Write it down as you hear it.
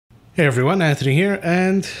Hey everyone, Anthony here,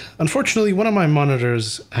 and unfortunately one of my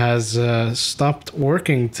monitors has stopped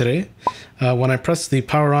working today. When I press the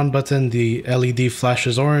power on button, the LED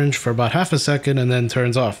flashes orange for about half a second and then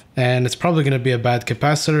turns off. And it's probably going to be a bad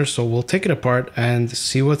capacitor, so we'll take it apart and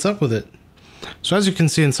see what's up with it. So as you can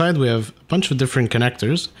see inside, we have a bunch of different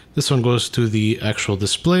connectors. This one goes to the actual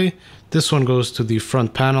display. This one goes to the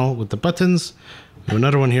front panel with the buttons. We have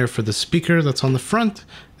another one here for the speaker that's on the front,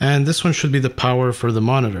 and this one should be the power for the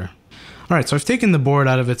monitor. Alright, so I've taken the board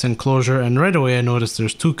out of its enclosure, and right away I noticed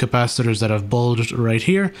there's two capacitors that have bulged right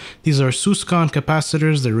here. These are Suscon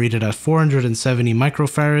capacitors. They're rated at 470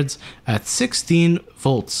 microfarads at 16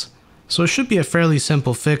 volts. So it should be a fairly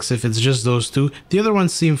simple fix if it's just those two. The other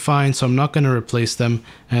ones seem fine, so I'm not going to replace them.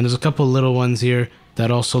 And there's a couple little ones here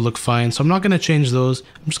that also look fine, so I'm not going to change those.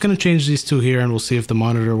 I'm just going to change these two here and we'll see if the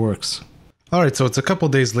monitor works. Alright, so it's a couple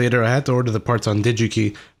days later. I had to order the parts on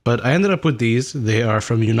DigiKey, but I ended up with these. They are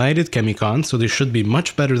from United Chemicon, so they should be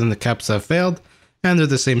much better than the caps that failed, and they're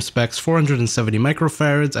the same specs, 470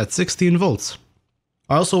 microfarads at 16 volts.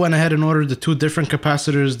 I also went ahead and ordered the two different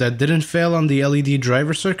capacitors that didn't fail on the LED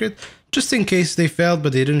driver circuit, just in case they failed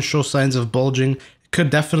but they didn't show signs of bulging. It could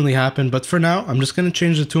definitely happen, but for now, I'm just going to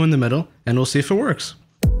change the two in the middle, and we'll see if it works.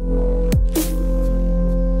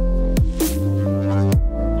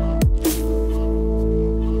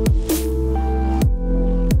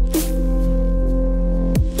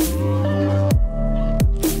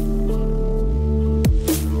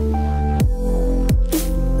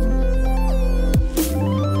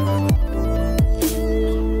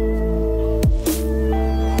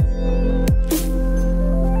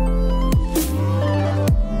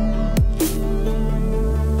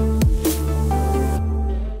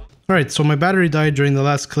 Alright, so my battery died during the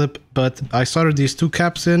last clip, but I soldered these two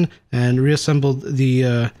caps in and reassembled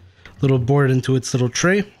the little board into its little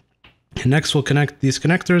tray. And next we'll connect these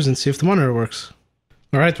connectors and see if the monitor works.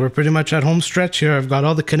 Alright, we're pretty much at home stretch here. I've got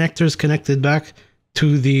all the connectors connected back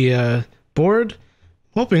to the board.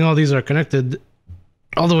 Hoping all these are connected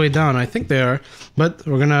all the way down. I think they are, but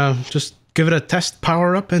we're gonna just give it a test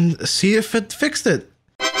power up and see if it fixed it.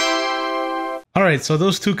 Alright, so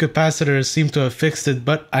those two capacitors seem to have fixed it,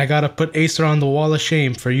 but I gotta put Acer on the wall of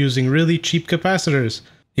shame for using really cheap capacitors.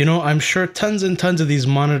 You know, I'm sure tons and tons of these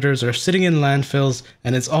monitors are sitting in landfills,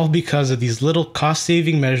 and it's all because of these little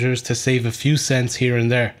cost-saving measures to save a few cents here and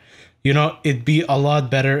there. You know, it'd be a lot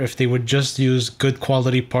better if they would just use good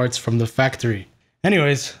quality parts from the factory.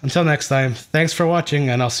 Anyways, until next time, thanks for watching,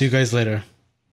 and I'll see you guys later.